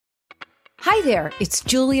Hi there, it's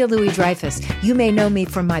Julia Louis-Dreyfus. You may know me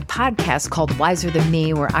from my podcast called Wiser Than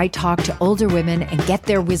Me, where I talk to older women and get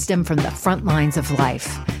their wisdom from the front lines of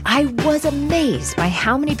life. I was amazed by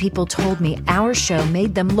how many people told me our show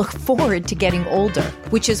made them look forward to getting older,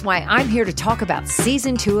 which is why I'm here to talk about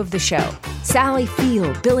season 2 of the show. Sally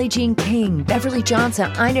Field, Billie Jean King, Beverly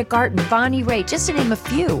Johnson, Ina Garten, Bonnie Raitt, just to name a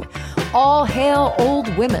few. All hail old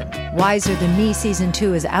women. Wiser Than Me season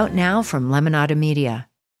 2 is out now from Lemonada Media.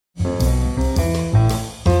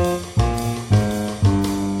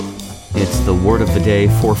 It's the word of the day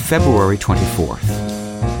for February 24th.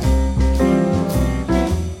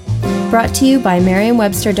 Brought to you by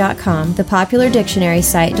Merriam-Webster.com, the popular dictionary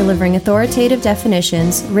site delivering authoritative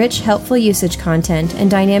definitions, rich, helpful usage content,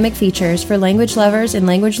 and dynamic features for language lovers and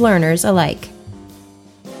language learners alike.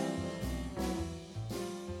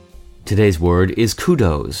 Today's word is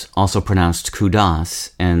kudos, also pronounced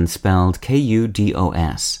kudos and spelled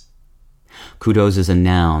Kudos. Kudos is a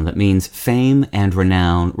noun that means fame and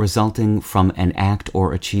renown resulting from an act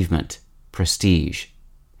or achievement, prestige.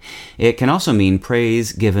 It can also mean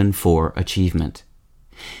praise given for achievement.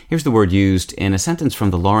 Here's the word used in a sentence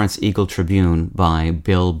from the Lawrence Eagle-Tribune by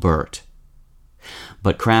Bill Burt.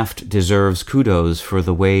 But Kraft deserves kudos for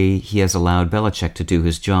the way he has allowed Belichick to do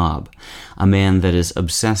his job. A man that is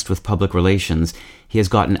obsessed with public relations, he has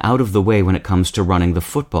gotten out of the way when it comes to running the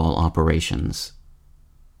football operations.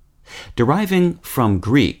 Deriving from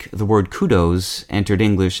Greek, the word kudos entered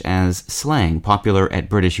English as slang, popular at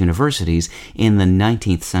British universities in the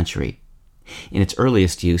 19th century. In its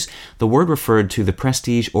earliest use, the word referred to the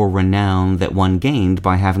prestige or renown that one gained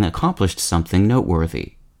by having accomplished something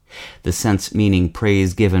noteworthy. The sense meaning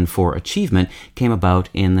praise given for achievement came about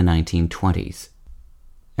in the 1920s.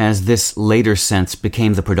 As this later sense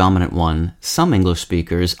became the predominant one, some English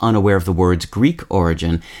speakers, unaware of the word's Greek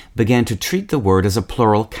origin, began to treat the word as a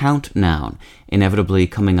plural count noun, inevitably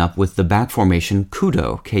coming up with the back formation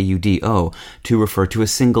kudo, Kudo, to refer to a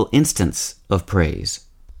single instance of praise.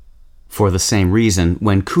 For the same reason,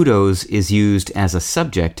 when kudos is used as a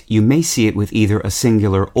subject, you may see it with either a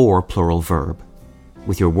singular or plural verb.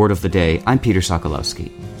 With your word of the day, I'm Peter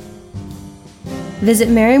Sokolowski. Visit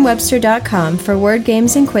Merriam-Webster.com for word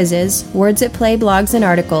games and quizzes, words at play blogs and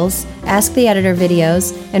articles, Ask the Editor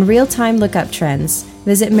videos, and real-time lookup trends.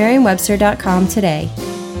 Visit Merriam-Webster.com today.